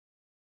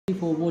Thank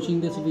you for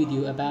watching this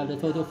video about the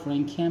photo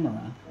frame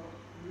camera.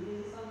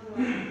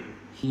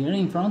 Here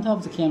in front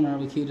of the camera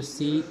we could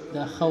see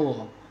the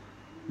hole.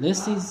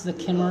 This is the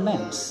camera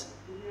lens.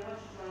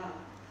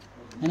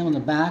 And on the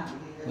back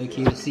we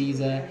could see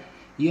the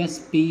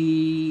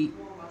USB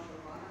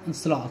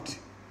slot.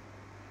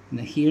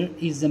 And here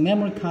is the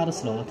memory card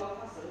slot.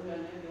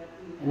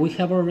 We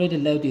have already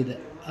loaded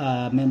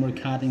a memory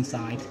card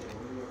inside.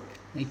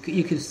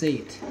 You could see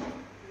it.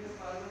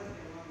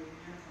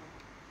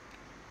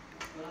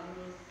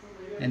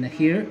 And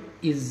here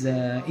is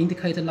the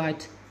indicator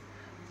light.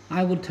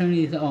 I will turn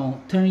it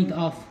on, turn it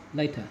off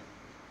later.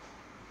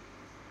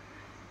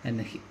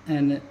 And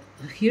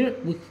here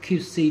we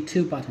could see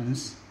two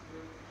buttons.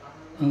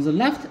 On the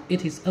left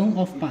it is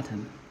on/off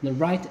button. The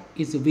right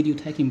is the video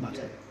taking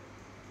button.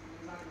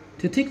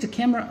 To take the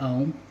camera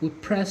on, we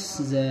press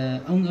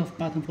the on/off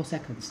button for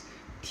seconds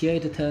till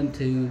it turns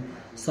to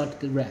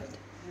solid red.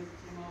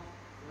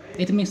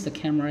 It means the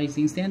camera is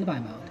in standby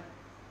mode.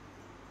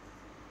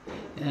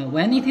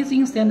 When it is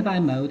in standby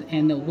mode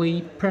and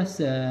we press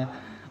the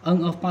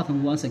on/off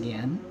button once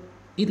again,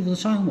 it will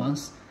shine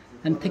once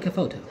and take a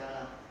photo.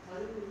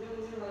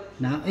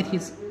 Now it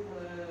is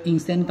in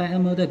standby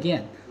mode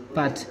again,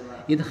 but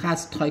it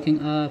has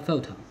taken a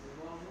photo.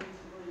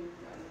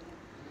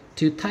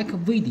 To take a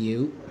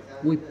video,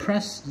 we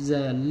press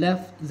the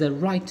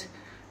right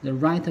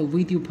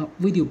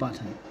video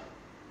button.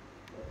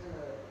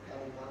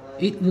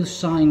 It will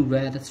shine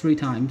red 3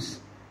 times.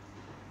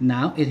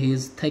 Now it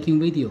is taking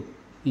video,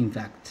 in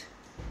fact.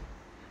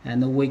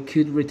 And we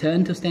could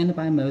return to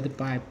standby mode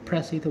by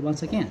pressing it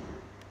once again.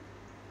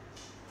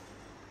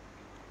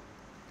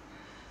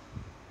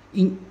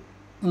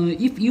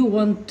 If you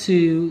want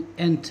to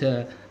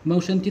enter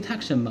motion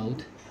detection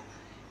mode,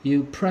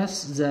 you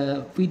press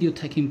the video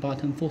taking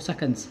button for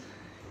seconds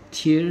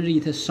till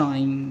it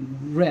shine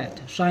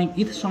red,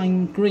 it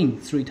shine green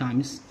 3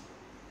 times.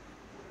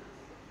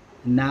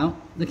 Now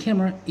the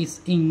camera is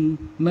in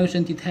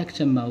motion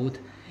detection mode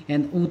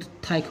and would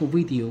take a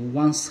video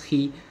once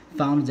he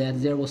found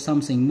that there was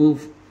something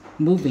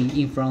moving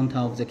in front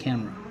of the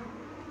camera.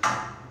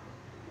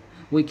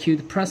 We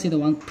could press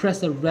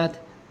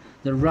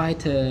the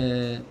right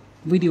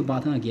video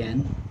button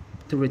again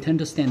to return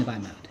to standby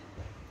mode.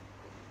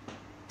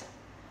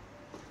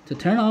 To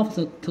turn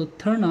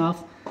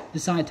off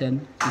this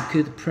item, you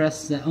could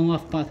press the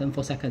on/off button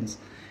for seconds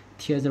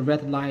till the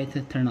red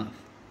light turn off.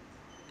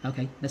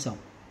 Okay, that's all.